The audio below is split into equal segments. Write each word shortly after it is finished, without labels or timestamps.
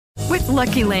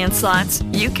Lucky Land Slots,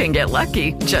 you can get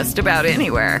lucky just about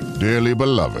anywhere. Dearly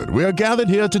beloved, we are gathered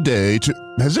here today to...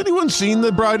 Has anyone seen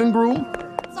the bride and groom?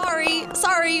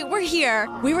 Sorry, we're here.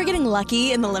 We were getting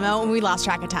lucky in the limo and we lost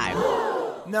track of time.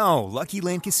 No, Lucky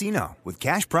Land Casino, with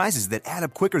cash prizes that add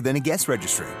up quicker than a guest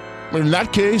registry. In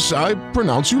that case, I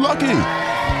pronounce you lucky.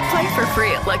 Play for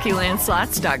free at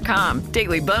LuckyLandSlots.com.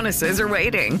 Daily bonuses are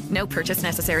waiting. No purchase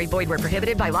necessary. Void where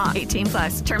prohibited by law.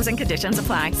 18+. Terms and conditions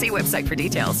apply. See website for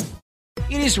details.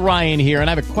 It is Ryan here, and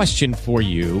I have a question for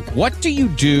you. What do you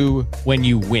do when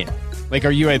you win? Like,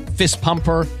 are you a fist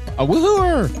pumper, a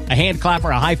woohooer, a hand clapper,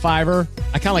 a high fiver?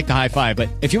 I kind of like the high five, but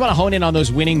if you want to hone in on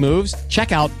those winning moves,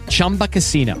 check out Chumba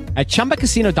Casino. At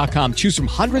ChumbaCasino.com, choose from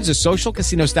hundreds of social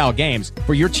casino-style games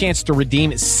for your chance to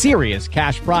redeem serious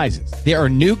cash prizes. There are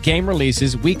new game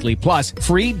releases weekly, plus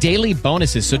free daily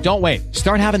bonuses, so don't wait.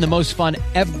 Start having the most fun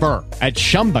ever at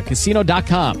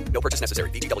ChumbaCasino.com. No purchase necessary.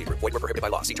 VGW. Void where prohibited by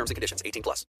law. See terms and conditions.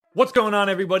 18+. What's going on,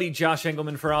 everybody? Josh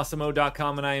Engelman for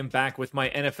Awesemo.com, and I am back with my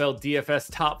NFL DFS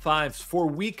top fives for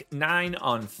Week 9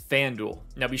 on FanDuel.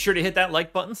 Now, be sure to hit that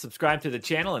like button, subscribe to the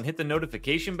channel, and hit the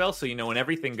notification bell so you know when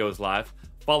everything goes live.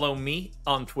 Follow me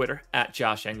on Twitter at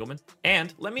Josh Engelman,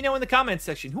 and let me know in the comments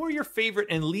section who are your favorite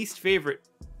and least favorite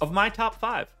of my top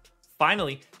 5.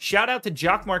 Finally, shout out to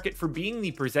Jock Market for being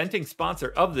the presenting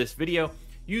sponsor of this video.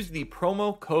 Use the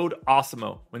promo code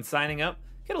AWESEMO when signing up.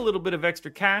 Get a little bit of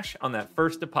extra cash on that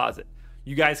first deposit.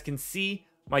 You guys can see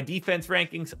my defense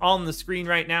rankings on the screen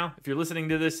right now. If you're listening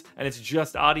to this and it's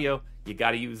just audio, you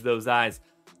got to use those eyes.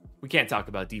 We can't talk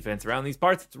about defense around these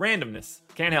parts. It's randomness.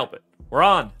 Can't help it. We're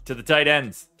on to the tight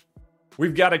ends.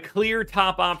 We've got a clear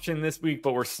top option this week,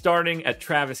 but we're starting at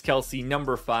Travis Kelce,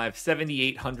 number 5,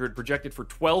 7,800, projected for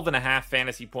 12.5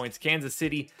 fantasy points. Kansas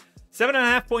City,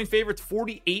 7.5 point favorites,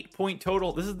 48 point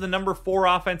total. This is the number 4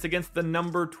 offense against the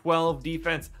number 12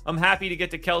 defense. I'm happy to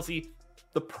get to Kelce.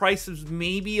 The price is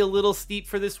maybe a little steep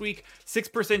for this week.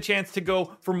 6% chance to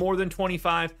go for more than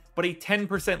 25, but a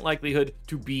 10% likelihood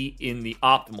to be in the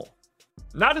optimal.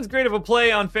 Not as great of a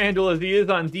play on FanDuel as he is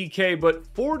on DK, but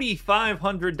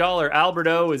 $4,500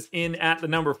 Alberto is in at the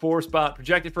number 4 spot,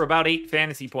 projected for about 8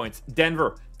 fantasy points.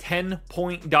 Denver,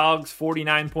 10-point dogs,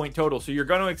 49-point total. So you're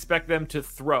going to expect them to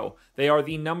throw. They are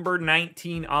the number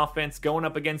 19 offense going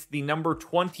up against the number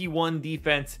 21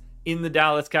 defense in the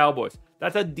Dallas Cowboys.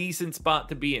 That's a decent spot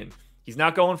to be in. He's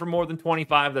not going for more than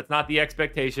 25. That's not the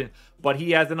expectation, but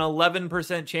he has an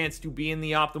 11% chance to be in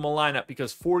the optimal lineup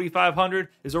because 4,500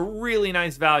 is a really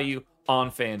nice value on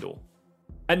FanDuel.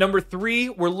 At number 3,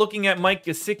 we're looking at Mike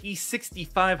Gesicki,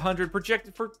 6,500,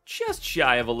 projected for just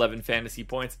shy of 11 fantasy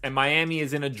points, and Miami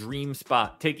is in a dream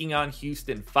spot, taking on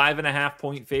Houston, 5.5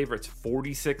 point favorites,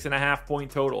 46.5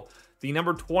 point total. The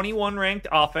number 21 ranked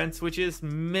offense, which is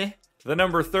meh. The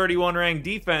number 31 ranked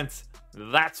defense,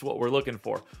 that's what we're looking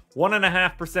for.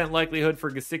 1.5% likelihood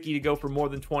for Gesicki to go for more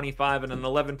than 25 and an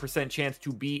 11% chance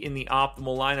to be in the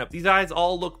optimal lineup. These guys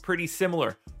all look pretty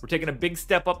similar. We're taking a big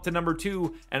step up to number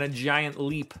 2 and a giant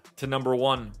leap to number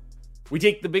 1. We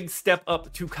take the big step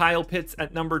up to Kyle Pitts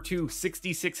at number 2,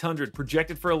 6,600,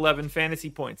 projected for 11 fantasy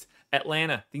points.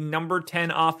 Atlanta, the number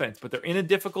 10 offense, but they're in a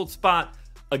difficult spot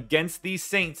against these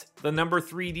Saints, the number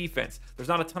 3 defense. There's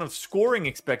not a ton of scoring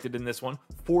expected in this one.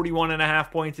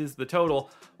 41.5 points is the total,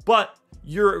 but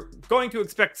you're going to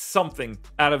expect something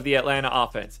out of the Atlanta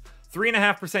offense.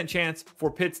 3.5% chance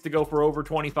for Pitts to go for over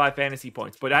 25 fantasy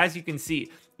points. But as you can see,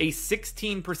 a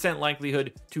 16%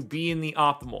 likelihood to be in the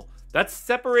optimal. That's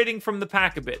separating from the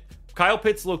pack a bit. Kyle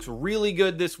Pitts looks really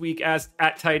good this week as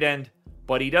at tight end,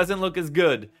 but he doesn't look as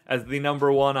good as the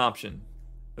number 1 option.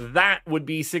 That would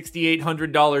be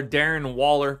 $6,800 Darren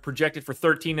Waller, projected for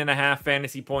 13.5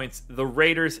 fantasy points. The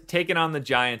Raiders taking on the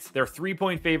Giants. They're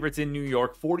 3-point favorites in New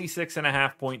York,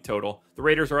 46.5 point total. The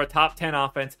Raiders are a top 10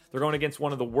 offense. They're going against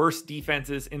one of the worst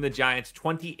defenses in the Giants,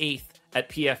 28th at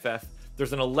PFF.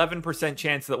 There's an 11%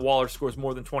 chance that Waller scores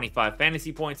more than 25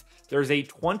 fantasy points. There's a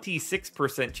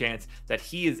 26% chance that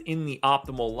he is in the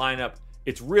optimal lineup.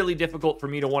 It's really difficult for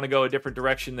me to want to go a different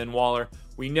direction than Waller.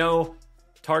 We know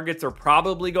targets are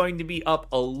probably going to be up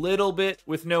a little bit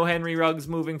with no Henry Ruggs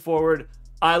moving forward.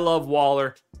 I love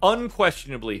Waller.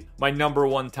 Unquestionably, my number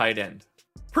 1 tight end.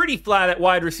 Pretty flat at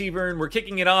wide receiver, and we're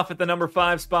kicking it off at the number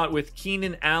 5 spot with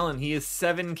Keenan Allen. He is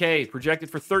 $7K, projected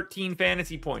for 13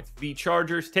 fantasy points. The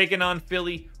Chargers taking on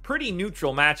Philly. Pretty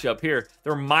neutral matchup here.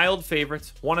 They're mild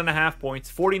favorites, 1.5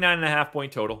 points, 49.5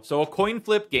 point total. So a coin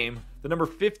flip game. The number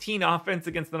 15 offense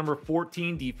against the number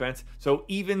 14 defense. So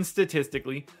even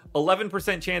statistically,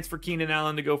 11% chance for Keenan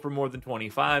Allen to go for more than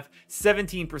 25,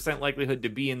 17% likelihood to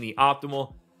be in the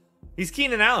optimal. He's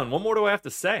Keenan Allen. What more do I have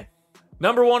to say?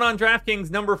 Number 1 on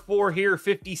DraftKings, number 4 here,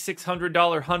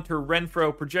 $5,600 Hunter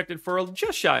Renfrow, projected for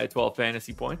just shy of 12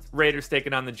 fantasy points. Raiders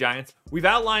taking on the Giants. We've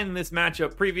outlined this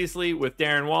matchup previously with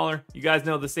Darren Waller. You guys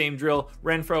know the same drill.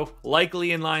 Renfrow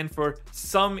likely in line for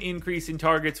some increase in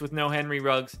targets with no Henry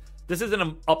Ruggs. This isn't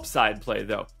an upside play,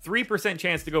 though. 3%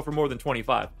 chance to go for more than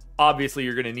 25. Obviously,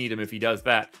 you're going to need him if he does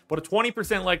that. But a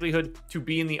 20% likelihood to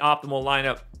be in the optimal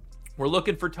lineup. We're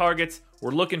looking for targets,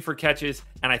 we're looking for catches,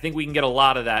 and I think we can get a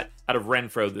lot of that out of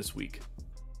Renfrow this week.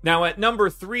 Now at number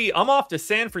 3, I'm off to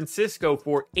San Francisco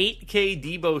for 8K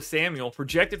Deebo Samuel,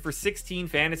 projected for 16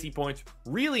 fantasy points.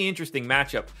 Really interesting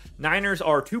matchup. Niners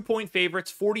are 2-point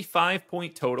favorites,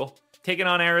 45-point total, taking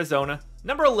on Arizona.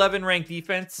 Number 11 ranked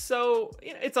defense, so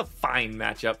it's a fine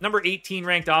matchup. Number 18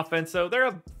 ranked offense, so they're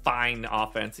a fine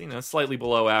offense, slightly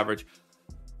below average.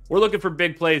 We're looking for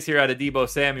big plays here out of Deebo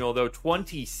Samuel, though.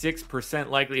 26%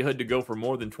 likelihood to go for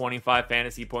more than 25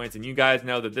 fantasy points, and you guys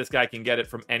know that this guy can get it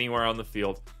from anywhere on the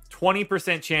field.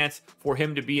 20% chance for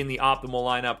him to be in the optimal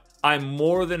lineup. I'm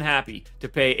more than happy to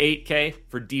pay $8K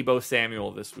for Deebo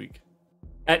Samuel this week.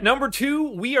 At number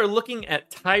 2, we are looking at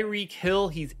Tyreek Hill.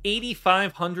 He's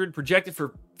 8,500, projected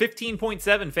for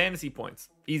 15.7 fantasy points.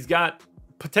 He's got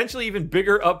potentially even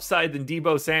bigger upside than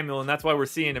Deebo Samuel, and that's why we're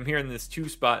seeing him here in this 2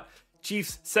 spot.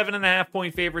 Chiefs,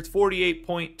 7.5-point favorites,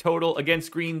 48-point total against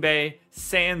Green Bay,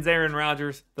 sans Aaron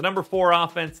Rodgers. The number 4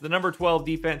 offense, the number 12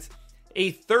 defense.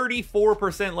 A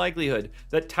 34% likelihood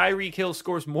that Tyreek Hill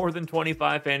scores more than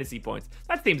 25 fantasy points.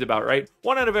 That seems about right.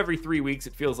 1 out of every 3 weeks,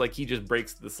 it feels like he just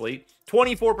breaks the slate.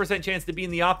 24% chance to be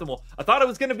in the optimal. I thought it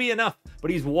was going to be enough,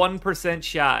 but he's 1%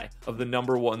 shy of the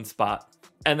number 1 spot.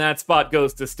 And that spot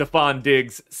goes to Stephon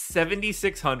Diggs,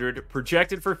 7,600,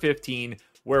 projected for 15,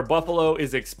 where Buffalo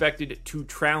is expected to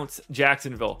trounce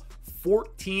Jacksonville.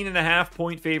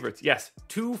 14.5-point favorites. Yes,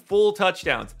 2 full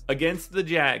touchdowns against the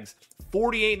Jags.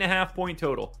 48.5-point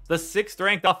total. The 6th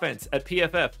ranked offense at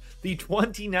PFF. The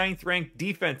 29th ranked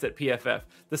defense at PFF.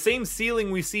 The same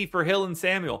ceiling we see for Hill and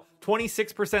Samuel.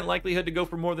 26% likelihood to go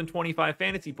for more than 25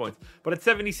 fantasy points. But at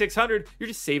 7,600, you're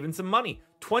just saving some money.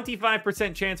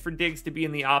 25% chance for Diggs to be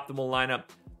in the optimal lineup.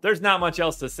 There's not much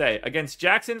else to say. Against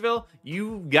Jacksonville,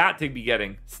 you got to be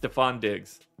getting Stephon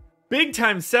Diggs. Big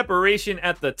time separation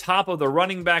at the top of the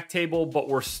running back table, but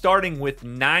we're starting with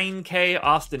 9K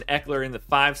Austin Eckler in the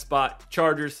 5 spot.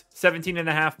 Chargers,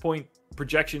 17.5-point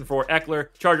projection for Eckler.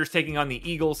 Chargers taking on the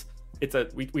Eagles.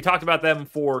 We talked about them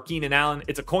for Keenan Allen.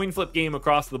 It's a coin flip game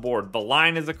across the board. The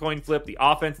line is a coin flip. The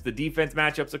offense, the defense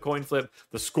matchup's a coin flip.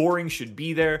 The scoring should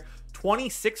be there.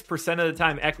 26% of the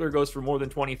time, Eckler goes for more than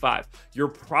 25. You're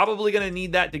probably going to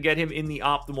need that to get him in the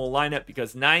optimal lineup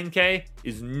because 9K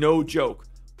is no joke.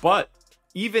 But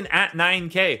even at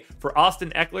 9K, for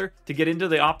Austin Eckler to get into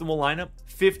the optimal lineup,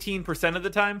 15% of the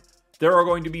time, there are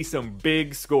going to be some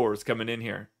big scores coming in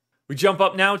here. We jump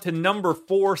up now to number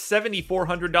 4,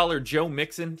 $7,400 Joe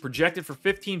Mixon, projected for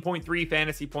 15.3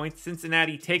 fantasy points.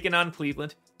 Cincinnati taking on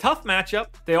Cleveland. Tough matchup.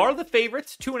 They are the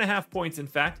favorites, 2.5 points in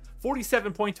fact.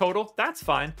 47-point total, that's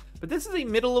fine. But this is a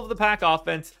middle-of-the-pack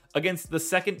offense against the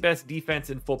second-best defense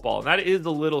in football. And that is a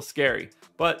little scary.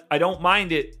 But I don't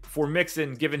mind it for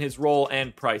Mixon given his role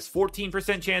and price.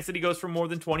 14% chance that he goes for more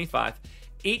than 25.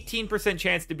 18%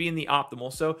 chance to be in the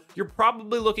optimal. So you're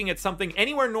probably looking at something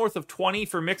anywhere north of 20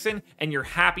 for Mixon, and you're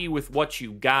happy with what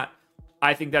you got.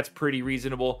 I think that's pretty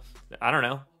reasonable. I don't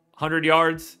know, 100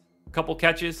 yards, a couple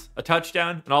catches, a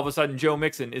touchdown, and all of a sudden Joe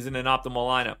Mixon is in an optimal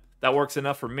lineup. That works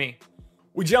enough for me.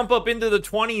 We jump up into the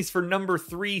 20s for number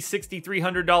 3,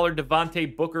 $6,300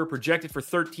 Devontae Booker, projected for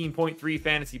 13.3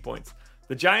 fantasy points.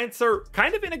 The Giants are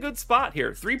kind of in a good spot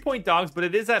here. 3-point dogs, but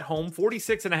it is at home.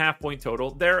 46.5-point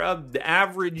total. They're an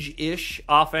average-ish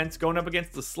offense going up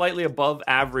against the slightly above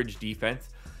average defense.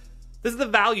 This is the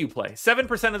value play.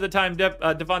 7% of the time,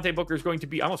 Devontae Booker is going to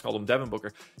be, I almost called him Devin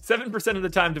Booker. 7% of the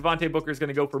time, Devontae Booker is going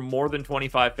to go for more than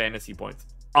 25 fantasy points.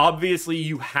 Obviously,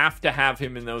 you have to have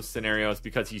him in those scenarios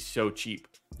because he's so cheap.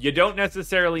 You don't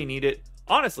necessarily need it.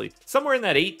 Honestly, somewhere in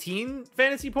that 18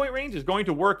 fantasy point range is going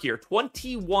to work here.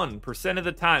 21% of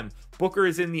the time, Booker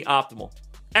is in the optimal.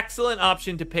 Excellent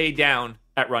option to pay down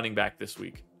at running back this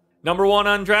week. Number 1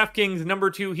 on DraftKings. Number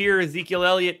 2 here, Ezekiel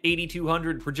Elliott,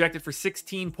 8,200, projected for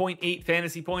 16.8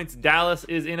 fantasy points. Dallas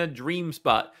is in a dream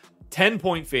spot.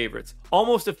 10-point favorites.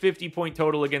 Almost a 50-point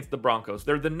total against the Broncos.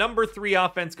 They're the number 3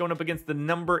 offense going up against the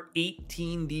number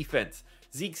 18 defense.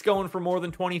 Zeke's going for more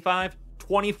than 25.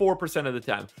 24% of the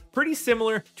time. Pretty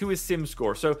similar to his sim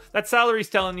score. So that salary's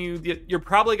telling you that you're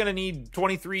probably going to need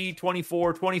 23,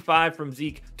 24, 25 from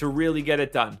Zeke to really get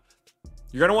it done.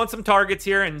 You're going to want some targets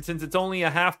here, and since it's only a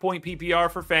half-point PPR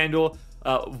for FanDuel,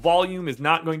 Volume is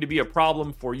not going to be a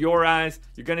problem for your eyes.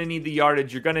 You're going to need the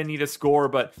yardage. You're going to need a score.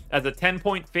 But as a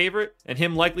 10-point favorite and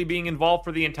him likely being involved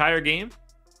for the entire game,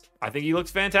 I think he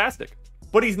looks fantastic.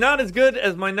 But he's not as good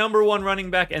as my number one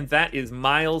running back, and that is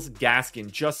Myles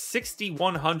Gaskin. Just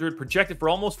 6,100, projected for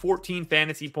almost 14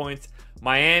 fantasy points.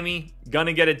 Miami,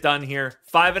 gonna get it done here.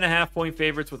 5.5-point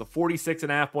favorites with a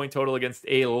 46.5-point total against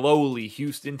a lowly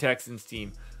Houston Texans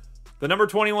team. The number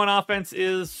 21 offense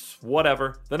is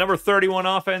whatever. The number 31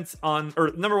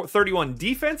 number 31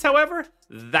 defense, however,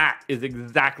 that is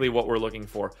exactly what we're looking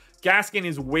for. Gaskin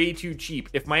is way too cheap.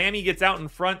 If Miami gets out in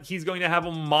front, he's going to have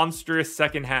a monstrous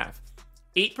second half.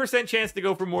 8% chance to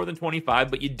go for more than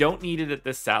 25, but you don't need it at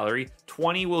this salary.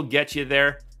 20 will get you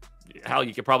there. Hell,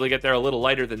 you could probably get there a little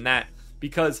lighter than that,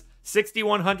 because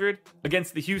 6,100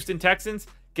 against the Houston Texans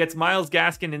gets Myles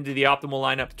Gaskin into the optimal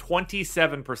lineup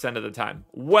 27% of the time,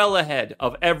 well ahead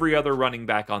of every other running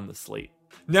back on the slate.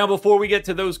 Now, before we get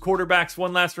to those quarterbacks,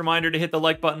 one last reminder to hit the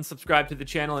like button, subscribe to the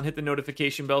channel, and hit the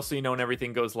notification bell so you know when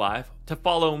everything goes live. To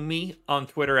follow me on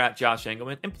Twitter at Josh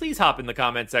Engelman, and please hop in the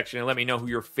comment section and let me know who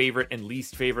your favorite and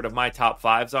least favorite of my top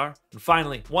fives are. And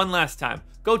finally, one last time,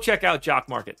 go check out Jock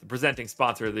Market, the presenting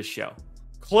sponsor of this show.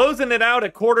 Closing it out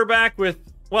at quarterback with,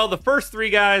 well, the first three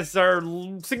guys are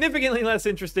significantly less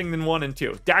interesting than 1 and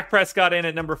 2. Dak Prescott in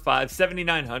at number 5,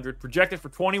 7,900, projected for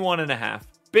 21.5.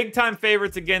 Big time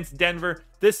favorites against Denver.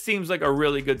 This seems like a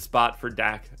really good spot for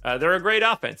Dak. They're a great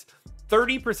offense.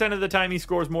 30% of the time he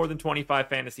scores more than 25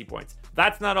 fantasy points.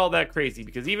 That's not all that crazy,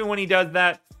 because even when he does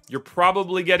that, you're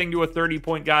probably getting to a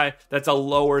 30-point guy that's a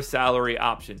lower salary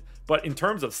option. But in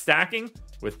terms of stacking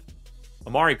with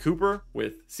Amari Cooper,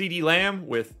 with CeeDee Lamb,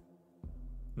 with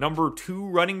number 2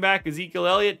 running back Ezekiel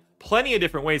Elliott, plenty of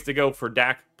different ways to go for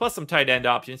Dak, plus some tight end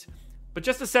options, but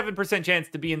just a 7% chance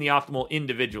to be in the optimal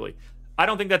individually. I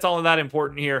don't think that's all of that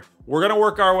important here. We're going to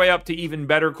work our way up to even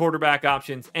better quarterback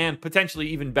options and potentially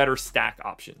even better stack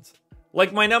options.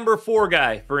 Like my number 4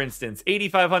 guy, for instance,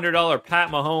 $8,500 Pat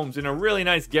Mahomes in a really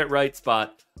nice get-right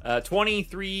spot.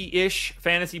 23-ish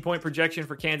fantasy point projection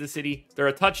for Kansas City. They're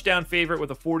a touchdown favorite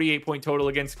with a 48-point total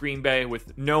against Green Bay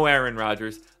with no Aaron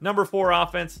Rodgers. Number 4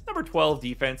 offense, number 12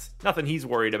 defense. Nothing he's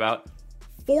worried about.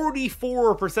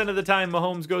 44% of the time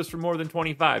Mahomes goes for more than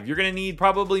 25. You're going to need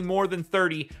probably more than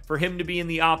 30 for him to be in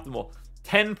the optimal.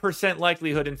 10%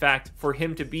 likelihood, in fact, for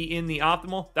him to be in the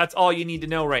optimal. That's all you need to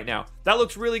know right now. That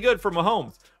looks really good for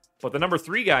Mahomes. But the number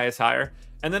 3 guy is higher.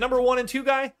 And the number 1 and 2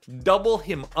 guy, double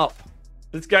him up.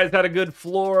 This guy's had a good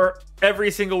floor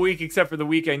every single week except for the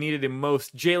week I needed him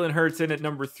most. Jalen Hurts in at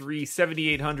number 3,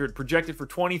 7,800, projected for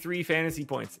 23 fantasy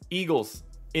points. Eagles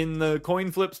in the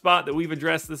coin flip spot that we've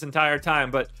addressed this entire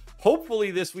time. But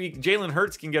hopefully this week, Jalen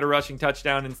Hurts can get a rushing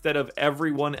touchdown instead of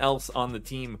everyone else on the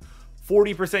team.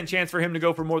 40% chance for him to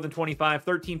go for more than 25,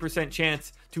 13%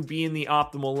 chance to be in the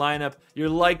optimal lineup. You're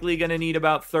likely going to need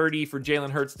about 30 for Jalen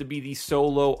Hurts to be the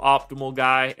solo optimal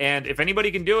guy. And if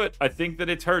anybody can do it, I think that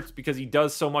it's Hurts, because he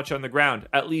does so much on the ground,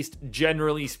 at least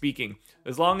generally speaking.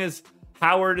 As long as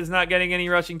Howard is not getting any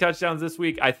rushing touchdowns this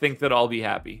week, I think that I'll be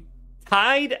happy.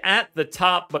 Tied at the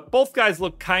top, but both guys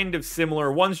look kind of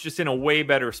similar. One's just in a way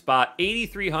better spot.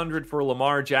 8,300 for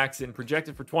Lamar Jackson,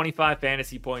 projected for 25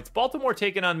 fantasy points. Baltimore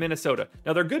taking on Minnesota.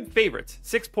 Now, they're good favorites,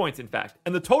 6 points, in fact,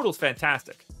 and the total's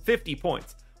fantastic, 50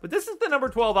 points. But this is the number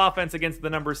 12 offense against the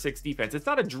number 6 defense. It's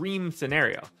not a dream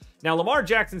scenario. Now, Lamar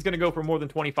Jackson's going to go for more than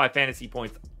 25 fantasy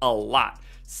points a lot,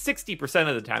 60%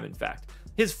 of the time, in fact.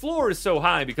 His floor is so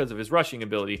high because of his rushing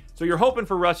ability, so you're hoping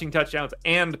for rushing touchdowns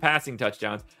and passing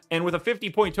touchdowns, and with a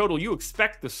 50-point total, you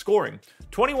expect the scoring.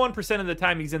 21% of the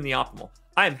time he's in the optimal.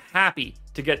 I'm happy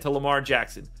to get to Lamar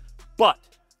Jackson, but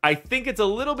I think it's a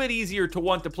little bit easier to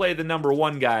want to play the number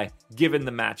 1 guy given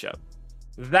the matchup.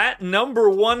 That number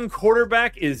 1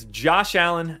 quarterback is Josh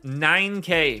Allen,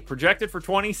 9K, projected for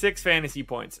 26 fantasy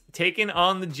points, taking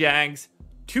on the Jags.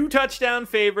 2 touchdown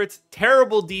favorites,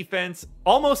 terrible defense,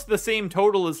 almost the same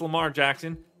total as Lamar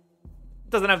Jackson.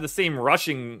 Doesn't have the same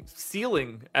rushing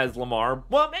ceiling as Lamar.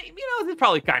 Well, it's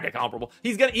probably kind of comparable.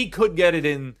 He could get it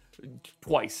in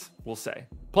twice, we'll say,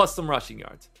 plus some rushing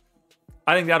yards.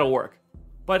 I think that'll work.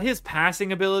 But his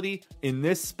passing ability in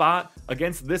this spot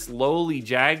against this lowly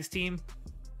Jags team,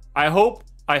 I hope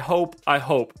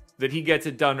that he gets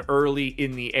it done early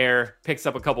in the air, picks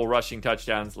up a couple rushing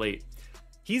touchdowns late.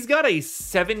 He's got a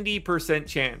 70%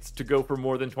 chance to go for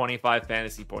more than 25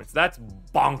 fantasy points. That's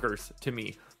bonkers to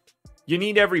me. You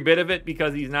need every bit of it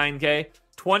because he's 9K.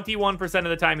 21% of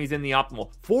the time he's in the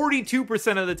optimal.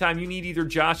 42% of the time you need either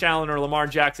Josh Allen or Lamar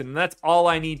Jackson, and that's all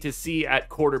I need to see at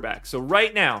quarterback. So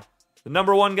right now, The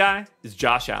number one guy is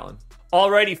Josh Allen.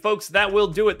 Alrighty, folks, that will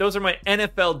do it. Those are my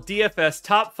NFL DFS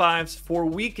top 5s for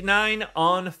week 9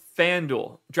 on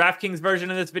FanDuel. DraftKings version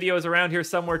of this video is around here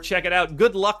somewhere. Check it out.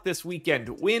 Good luck this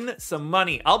weekend. Win some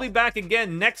money. I'll be back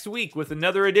again next week with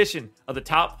another edition of the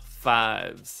top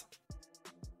 5s.